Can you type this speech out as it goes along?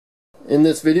In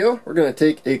this video, we're going to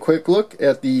take a quick look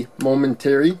at the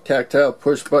momentary tactile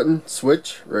push button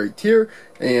switch right here,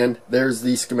 and there's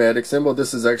the schematic symbol.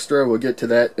 This is extra, we'll get to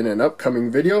that in an upcoming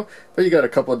video, but you got a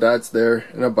couple dots there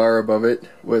and a bar above it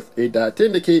with a dot to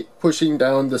indicate pushing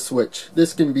down the switch.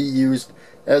 This can be used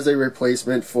as a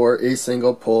replacement for a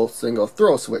single pull, single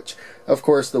throw switch. Of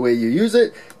course, the way you use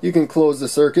it, you can close the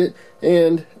circuit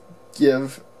and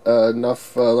give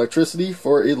enough electricity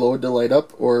for a load to light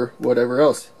up or whatever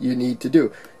else you need to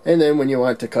do, and then when you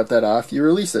want to cut that off, you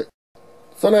release it.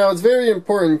 So now it's very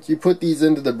important you put these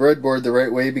into the breadboard the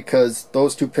right way, because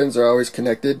those two pins are always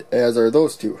connected, as are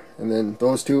those two, and then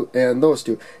those two and those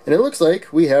two, and it looks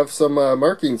like we have some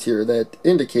markings here that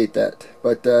indicate that,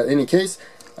 but in any case,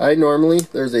 I normally,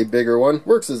 there's a bigger one,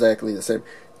 works exactly the same.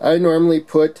 I normally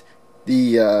put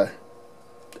the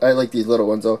I like these little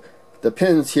ones though, the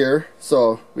pins here,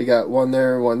 so we got one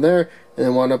there, and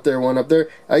then one up there, one up there.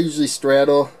 I usually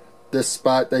straddle this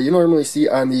spot that you normally see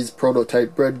on these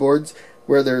prototype breadboards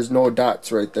where there's no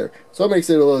dots right there. So it makes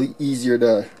it a little easier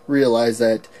to realize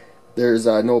that there's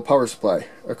no power supply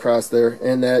across there,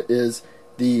 and that is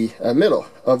the middle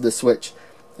of the switch.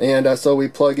 And so we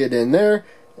plug it in there,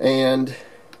 and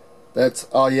that's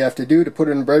all you have to do to put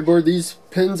it in a breadboard. These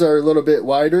pins are a little bit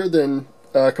wider than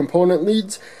component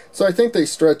leads, so I think they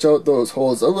stretch out those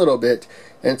holes a little bit,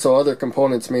 and so other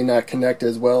components may not connect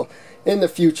as well in the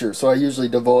future, so I usually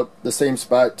devote the same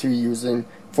spot to using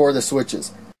for the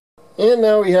switches. And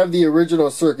now we have the original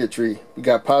circuitry. We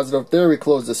got positive there, we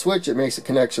close the switch, it makes a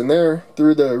connection there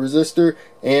through the resistor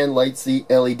and lights the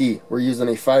LED. We're using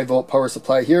a 5-volt power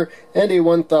supply here and a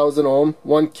 1000 ohm,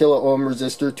 1 kilo ohm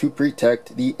resistor to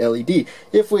protect the LED.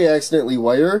 If we accidentally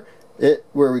wire it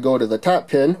where we go to the top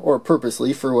pin, or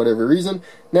purposely for whatever reason,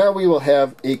 now we will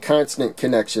have a constant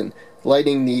connection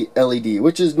lighting the LED,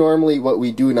 which is normally what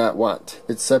we do not want.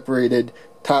 It's separated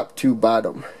top to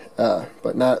bottom,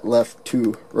 but not left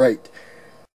to right.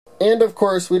 And of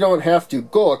course, we don't have to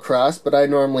go across, but I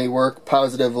normally work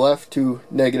positive left to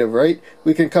negative right.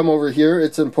 We can come over here,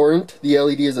 it's important. The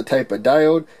LED is a type of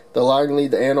diode. The long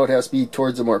lead, the anode, has to be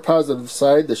towards the more positive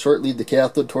side. The short lead, the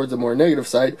cathode, towards the more negative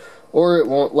side, or it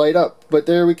won't light up. But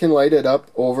there we can light it up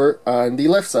over on the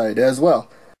left side as well.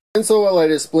 And so while I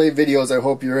display videos I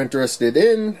hope you're interested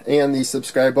in, and the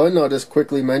subscribe button, I'll just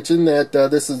quickly mention that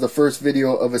this is the first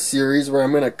video of a series where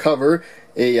I'm going to cover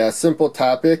a simple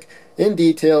topic in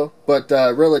detail, but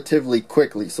relatively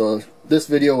quickly. So this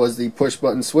video was the push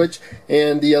button switch,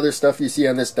 and the other stuff you see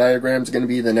on this diagram is going to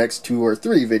be the next 2 or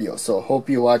 3 videos. So hope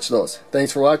you watch those.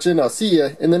 Thanks for watching. I'll see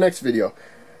you in the next video.